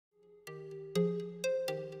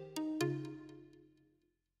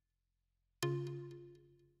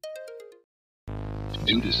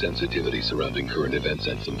Due to sensitivity surrounding current events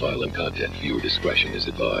and some violent content, viewer discretion is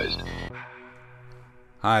advised.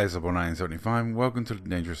 Hi, it's Apple975. Welcome to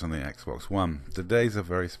Dangerous on the Xbox One. Today's a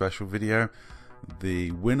very special video.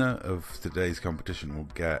 The winner of today's competition will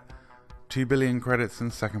get 2 billion credits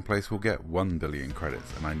and second place will get 1 billion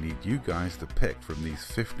credits. And I need you guys to pick from these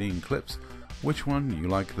 15 clips which one you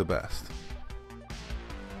like the best.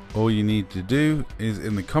 All you need to do is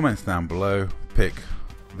in the comments down below pick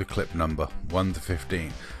the clip number 1 to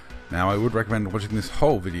 15. Now I would recommend watching this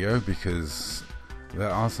whole video because there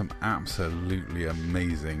are some absolutely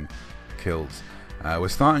amazing kills. We're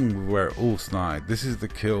starting with where it all started. This is the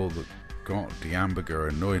kill that got Hamburger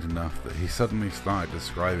annoyed enough that he suddenly started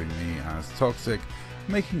describing me as toxic,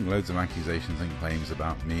 making loads of accusations and claims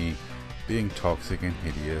about me being toxic and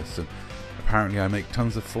hideous, and apparently I make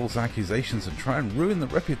tons of false accusations and try and ruin the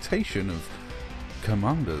reputation of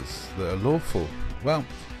commanders that are lawful. Well,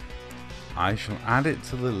 I shall add it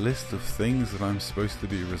to the list of things that I'm supposed to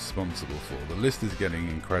be responsible for. The list is getting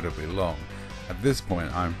incredibly long. At this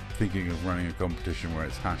point I'm thinking of running a competition where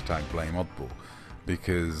it's hashtag blame oddball,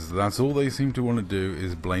 because that's all they seem to want to do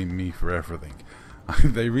is blame me for everything.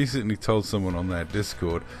 They recently told someone on their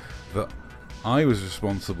Discord that I was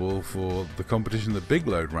responsible for the competition that Big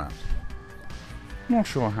Load ran. Not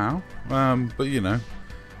sure how, but you know,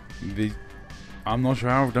 I'm not sure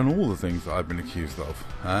how I've done all the things that I've been accused of.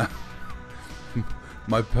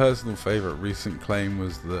 My personal favourite recent claim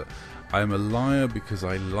was that I'm a liar because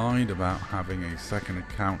I lied about having a second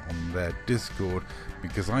account on their Discord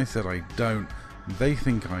because I said I don't. They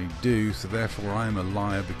think I do, so therefore I'm a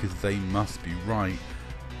liar because they must be right.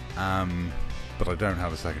 But I don't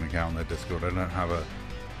have a second account on their Discord. I don't have a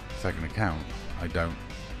second account. I have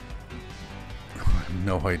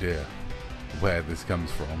no idea where this comes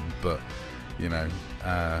from, but you know,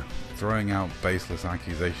 throwing out baseless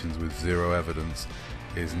accusations with zero evidence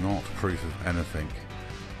is not proof of anything.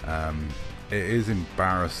 It is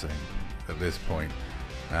embarrassing at this point,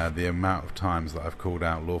 the amount of times that I've called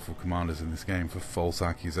out lawful commanders in this game for false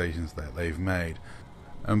accusations that they've made.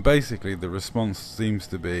 And basically the response seems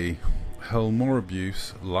to be hurl more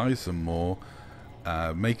abuse, lie some more,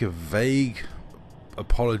 make a vague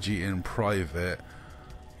apology in private,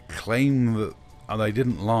 claim that they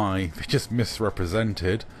didn't lie, they just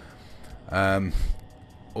misrepresented,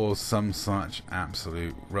 or some such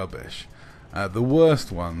absolute rubbish. The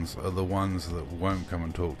worst ones are the ones that won't come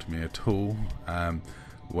and talk to me at all.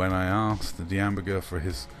 When I asked the Hamburger for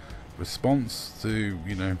his response to,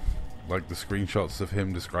 you know, like the screenshots of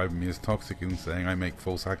him describing me as toxic and saying I make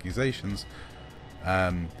false accusations,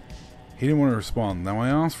 he didn't want to respond. Now I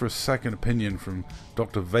asked for a second opinion from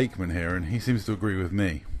Dr. Vakeman here, and he seems to agree with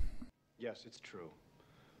me. Yes, it's true.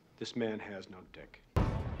 This man has no dick.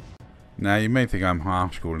 Now you may think I'm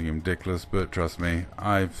harsh calling him dickless, but trust me,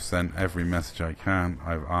 I've sent every message I can.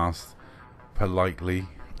 I've asked politely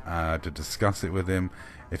to discuss it with him.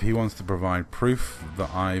 If he wants to provide proof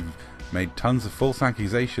that I've made tons of false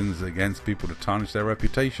accusations against people to tarnish their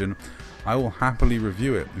reputation, I will happily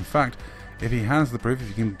review it. In fact, if he has the proof, if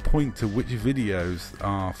you can point to which videos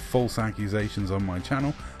are false accusations on my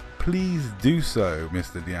channel, please do so,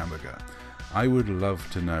 Mr. Hamburger. I would love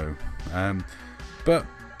to know. But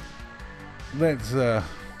let's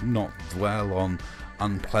not dwell on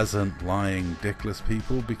unpleasant, lying, dickless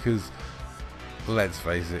people, because let's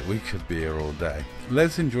face it, we could be here all day.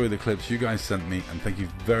 Let's enjoy the clips you guys sent me, and thank you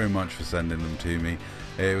very much for sending them to me.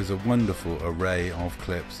 It was a wonderful array of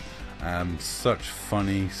clips. Such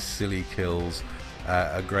funny, silly kills,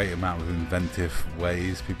 a great amount of inventive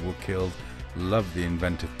ways people were killed. Love the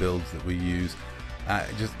inventive builds that we use.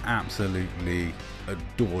 Just absolutely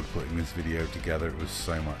adored putting this video together. It was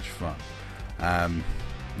so much fun.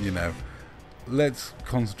 You know, let's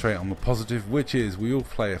concentrate on the positive, which is we all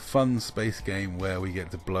play a fun space game where we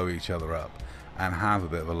get to blow each other up and have a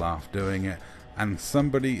bit of a laugh doing it, and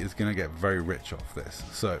somebody is going to get very rich off this.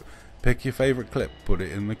 So pick your favorite clip, put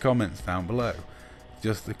it in the comments down below.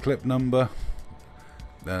 Just the clip number.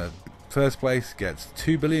 First place gets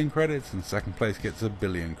 2 billion credits and second place gets 1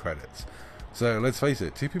 billion credits. So let's face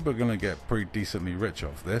it, two people are going to get pretty decently rich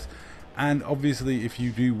off this. And obviously if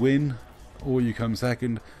you do win or you come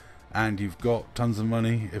second and you've got tons of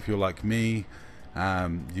money, if you're like me,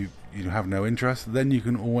 you have no interest, then you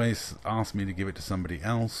can always ask me to give it to somebody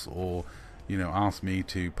else, or you know, ask me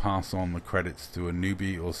to pass on the credits to a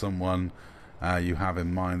newbie or someone you have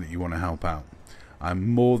in mind that you want to help out. I'm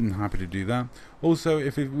more than happy to do that. Also,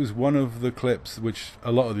 if it was one of the clips, which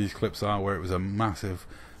a lot of these clips are, where it was a massive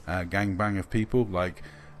gangbang of people, like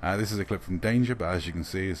this is a clip from Danger, but as you can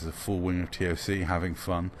see, this is a full wing of TOC having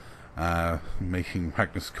fun, making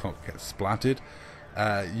Magnus Scott get splattered.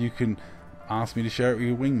 you can ask me to share it with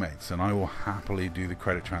your wingmates, and I will happily do the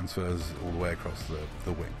credit transfers all the way across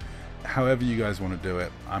the wing. However you guys want to do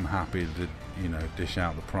it, I'm happy to, you know, dish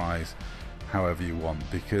out the prize however you want,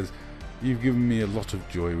 because you've given me a lot of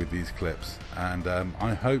joy with these clips, and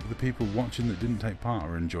I hope the people watching that didn't take part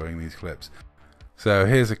are enjoying these clips. So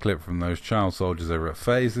here's a clip from those child soldiers over at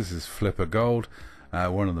FaZe. This is Flipper Gold,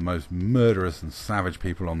 one of the most murderous and savage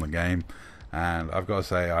people on the game, and I've got to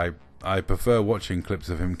say I prefer watching clips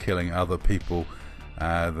of him killing other people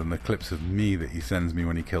than the clips of me that he sends me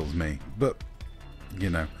when he kills me. But, you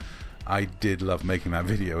know, I did love making that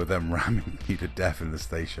video of them ramming me to death in the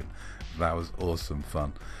station. That was awesome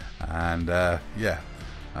fun. And yeah,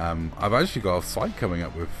 I've actually got a fight coming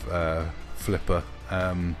up with Flipper,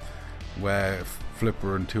 where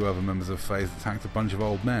Flipper and 2 other members of FaZe attacked a bunch of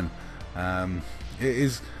old men.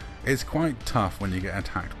 It's quite tough when you get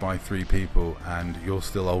attacked by 3 people and you're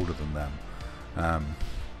still older than them.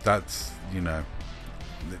 That's, you know,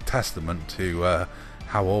 a testament to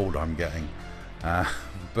how old I'm getting.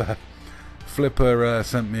 But Flipper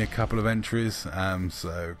sent me a couple of entries,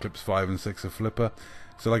 so clips 5 and 6 of Flipper.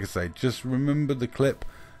 So like I say, just remember the clip.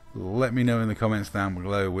 Let me know in the comments down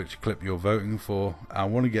below which clip you're voting for. I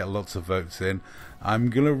want to get lots of votes in.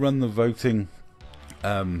 I'm going to run the voting,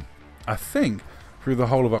 I think, through the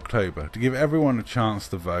whole of October, to give everyone a chance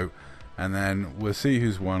to vote, and then we'll see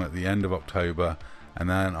who's won at the end of October, and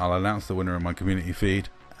then I'll announce the winner in my community feed,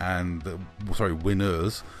 and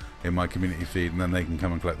winners in my community feed, and then they can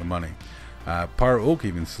come and collect the money. Pirate Orc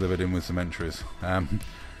even slivered in with some entries.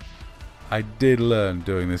 I did learn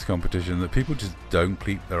doing this competition that people just don't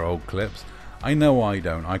keep their old clips. I know I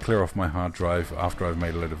don't. I clear off my hard drive after I've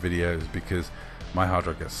made a load of videos because my hard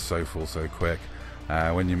drive gets so full so quick.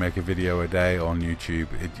 When you make a video a day on YouTube,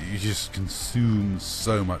 you just consume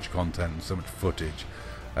so much content and so much footage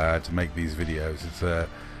to make these videos. It's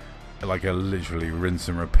like a literally rinse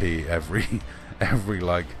and repeat every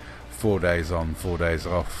like 4 days on, 4 days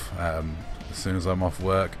off. As soon as I'm off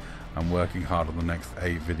work, I'm working hard on the next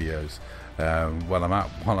 8 videos. While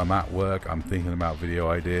I'm at work, I'm thinking about video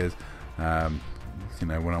ideas. You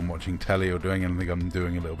know, when I'm watching telly or doing anything, I'm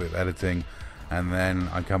doing a little bit of editing, and then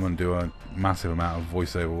I come and do a massive amount of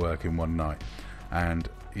voiceover work in one night. And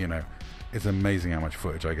you know, it's amazing how much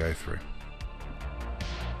footage I go through.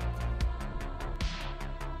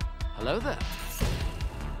 Hello there.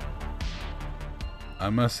 I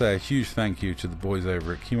must say a huge thank you to the boys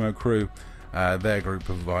over at Chemo Crew. Their group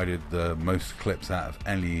provided the most clips out of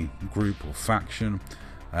any group or faction,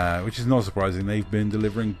 which is not surprising. They've been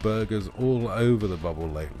delivering burgers all over the bubble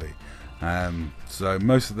lately, so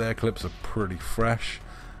most of their clips are pretty fresh.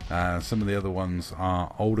 Some of the other ones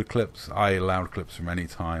are older clips. I allowed clips from any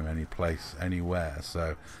time, any place, anywhere,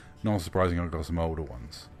 so not surprising I've got some older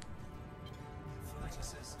ones.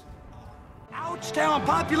 Ouch town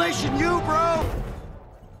population, you bro!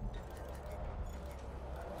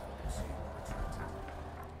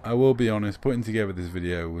 I will be honest, putting together this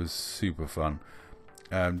video was super fun.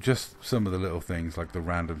 Just some of the little things like the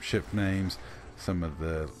random ship names, some of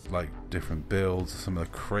the like different builds, some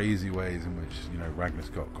of the crazy ways in which, you know, Ragnar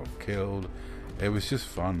Scott got killed. It was just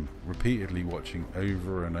fun, repeatedly watching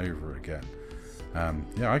over and over again.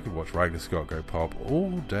 Yeah, I could watch Ragnar Scott go pop all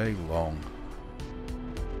day long.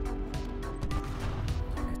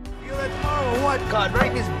 Feel that tomorrow or what, God? Right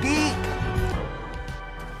in his beak!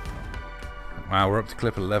 Wow, we're up to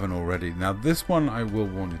clip 11 already. Now this one, I will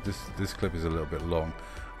warn you, this clip is a little bit long.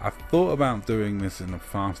 I thought about doing this in a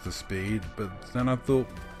faster speed, but then I thought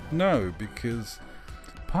no, because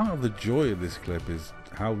part of the joy of this clip is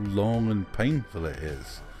how long and painful it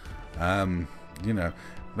is. You know,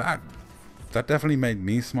 that definitely made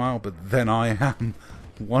me smile, but then I am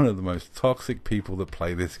one of the most toxic people that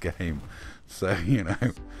play this game. So, you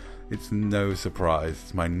know, it's no surprise.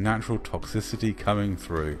 It's my natural toxicity coming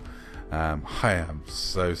through. I am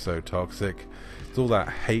so toxic. It's all that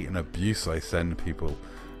hate and abuse I send people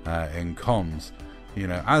in comms. You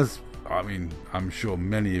know, as I mean, I'm sure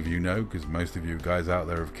many of you know, because most of you guys out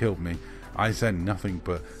there have killed me. I send nothing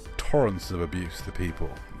but torrents of abuse to people.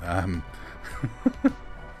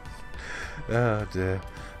 Oh dear.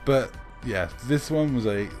 But yeah, this one was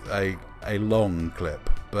a long clip,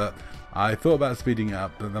 but I thought about speeding it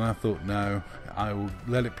up, but then I thought no, I will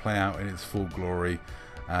let it play out in its full glory.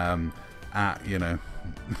 At, you know,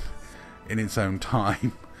 in its own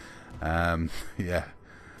time. Yeah,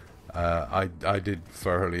 I did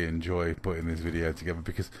thoroughly enjoy putting this video together,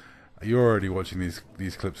 because you're already watching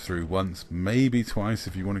these clips through once, maybe twice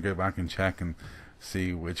if you want to go back and check and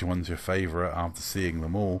see which one's your favorite after seeing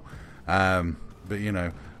them all. But you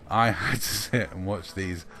know, I had to sit and watch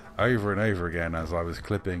these over and over again as I was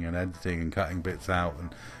clipping and editing and cutting bits out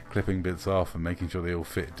and clipping bits off and making sure they all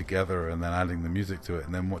fit together, and then adding the music to it,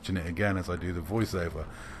 and then watching it again as I do the voiceover.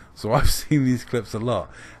 So I've seen these clips a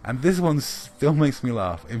lot, and this one still makes me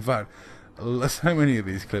laugh. In fact, so many of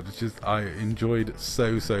these clips, just I enjoyed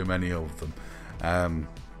so many of them.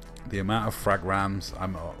 The amount of frag rams,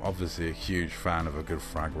 I'm obviously a huge fan of a good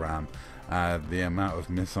frag ram. The amount of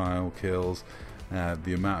missile kills,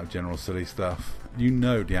 the amount of general silly stuff. You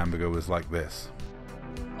know Diambigo was like this.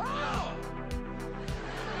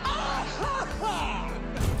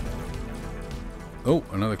 Oh,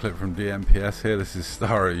 another clip from DMPS here. This is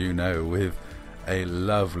Starro, you know, with a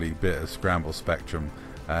lovely bit of Scramble Spectrum.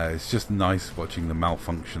 It's just nice watching the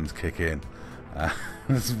malfunctions kick in.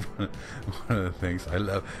 That's one of the things I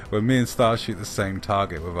love. When me and Star shoot the same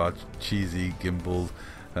target with our cheesy gimbaled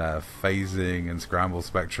phasing and Scramble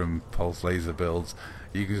Spectrum pulse laser builds,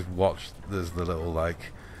 you can just watch, there's the little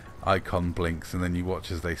like icon blinks, and then you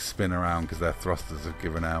watch as they spin around because their thrusters have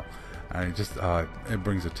given out. And it just, it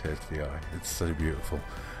brings a tear to the eye. It's so beautiful.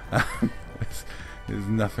 There's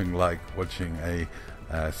nothing like watching a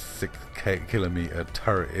 6 kilometer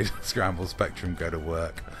turreted Scramble Spectrum go to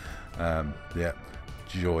work. Yeah,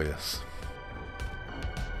 joyous.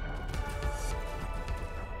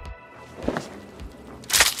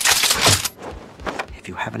 If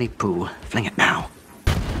you have any poo, fling it now.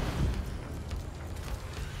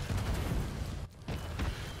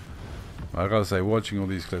 I gotta say, watching all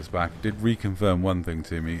these clips back did reconfirm one thing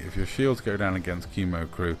to me. If your shields go down against Chemo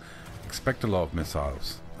Crew, expect a lot of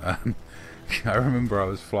missiles. I remember I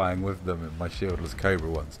was flying with them in my shieldless Cobra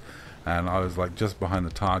once, and I was like just behind the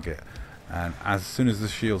target, and as soon as the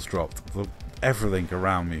shields dropped, everything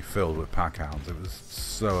around me filled with pack hounds. It was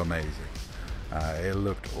so amazing. It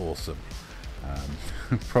looked awesome.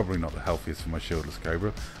 Probably not the healthiest for my shieldless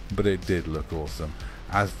Cobra, but it did look awesome,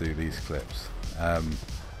 as do these clips.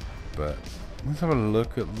 But let's have a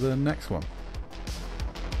look at the next one.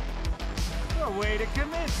 Your way to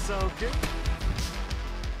commit, soldier.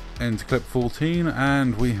 Into clip 14,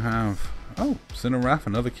 and we have Cineraf,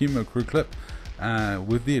 another Chemo Crew clip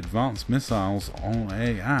with the advanced missiles on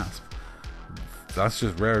a ASP. That's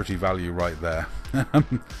just rarity value right there.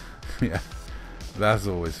 Yeah, that's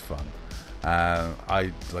always fun. Like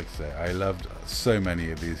I say, I loved so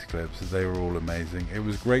many of these clips. They were all amazing. It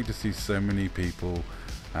was great to see so many people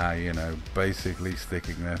you know, basically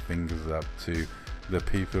sticking their fingers up to the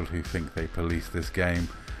people who think they police this game.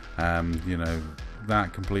 You know,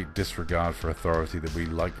 that complete disregard for authority that we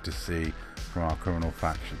like to see from our criminal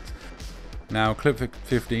factions. Now, clip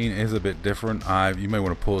 15 is a bit different. You may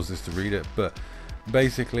want to pause this to read it, but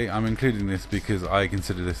basically I'm including this because I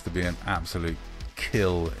consider this to be an absolute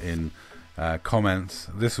kill in comments.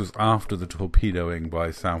 This was after the torpedoing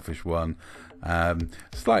by Selfish One.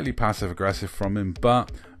 Slightly passive aggressive from him,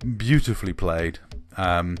 but beautifully played.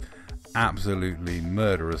 Absolutely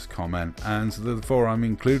murderous comment, and so therefore I'm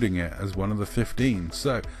including it as one of the 15.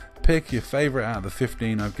 So pick your favorite out of the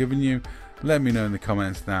 15 I've given you. Let me know in the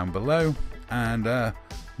comments down below, and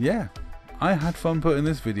yeah, I had fun putting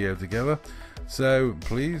this video together, so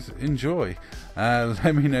please enjoy.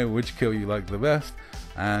 Let me know which kill you like the best,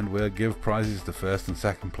 and we'll give prizes to first and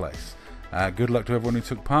second place. Good luck to everyone who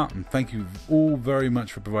took part, and thank you all very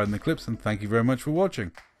much for providing the clips, and thank you very much for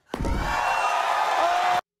watching.